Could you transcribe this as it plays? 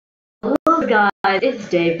guys, it's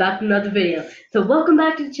Dave back with another video. So welcome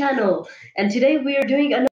back to the channel, and today we are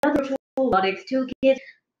doing another virtual robotics toolkit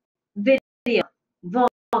video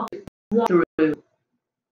walkthrough.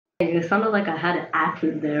 It sounded like I had an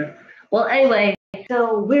accent there. Well, anyway,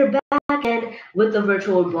 so we're back again with the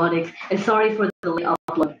virtual robotics, and sorry for the late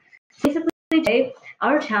upload. Basically, today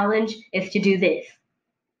our challenge is to do this.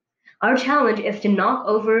 Our challenge is to knock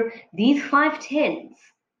over these 5 tins.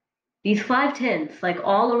 These 5 tins, like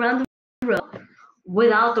all around the room,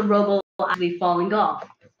 without the robot actually falling off.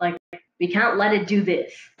 Like, we can't let it do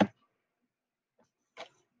this.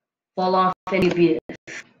 Fall off any this.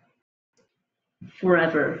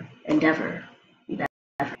 Forever and ever.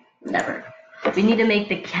 Never. We need to make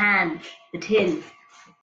the cans, the tins,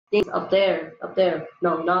 things up there.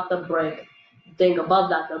 No, not the brick. Thing above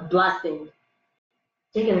that, the black thing.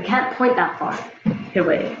 Dang it, I can't point that far. Here,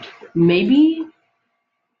 wait. Maybe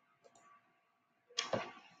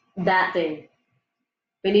that thing.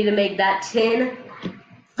 We need to make that tin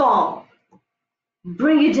fall.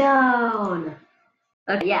 Bring it down.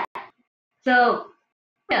 Okay, yeah. So,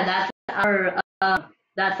 yeah,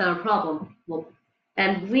 that's our problem. Well,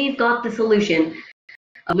 and we've got the solution: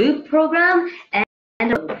 a loop program and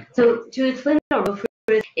so to explain our rope,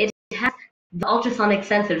 it has the ultrasonic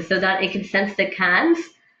sensor so that it can sense the cans.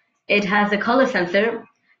 It has a color sensor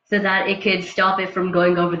so that it could stop it from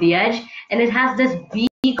going over the edge, and it has this beak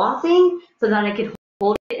thing so that it could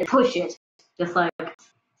hold it and push it, just like,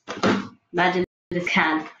 imagine this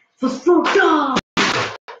can. So slow down.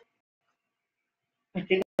 I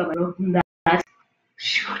think I might open that.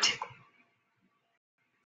 Shoot.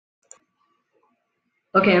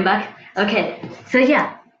 Okay, I'm back. Okay, so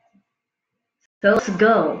yeah. So let's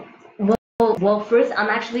go. Well, first I'm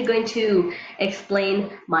actually going to explain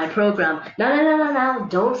my program. No,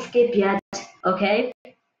 don't skip yet, okay?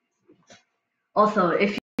 Also,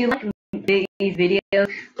 if you like these videos,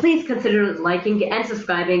 please consider liking and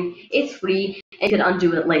subscribing. It's free and you can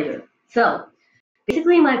undo it later. So,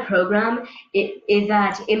 basically my program is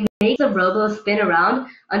that it makes the robo spin around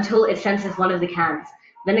until it senses one of the cans.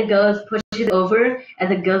 Then it goes, pushes it over,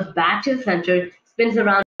 and then goes back to the center, spins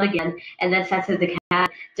around again, and then senses the can.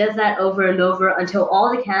 Does that over and over until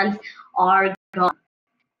all the cans are gone.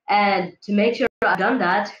 And to make sure I've done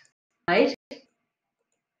that, right,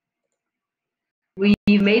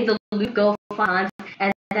 we've made the loop go 5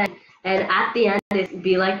 times, and at the end it'd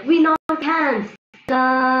be like, we knock cans.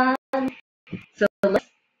 Done. So let's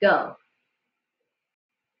go.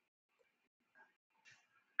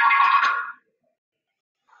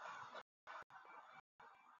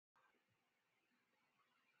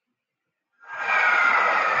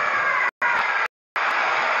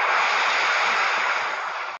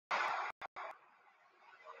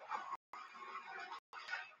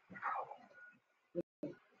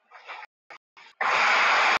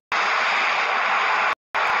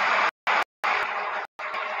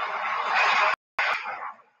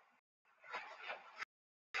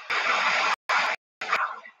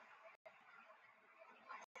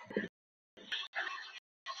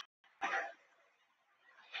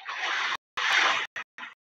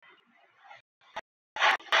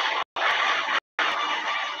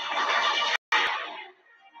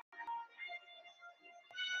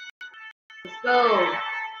 Let's go.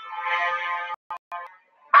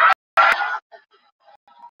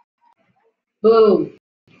 Boom.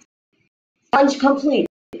 Challenge complete.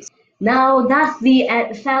 Now that's the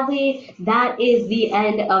end. Sadly, that is the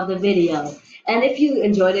end of the video. And if you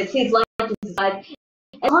enjoyed it, please like and subscribe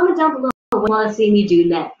and comment down below what you want to see me do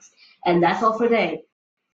next. And that's all for today.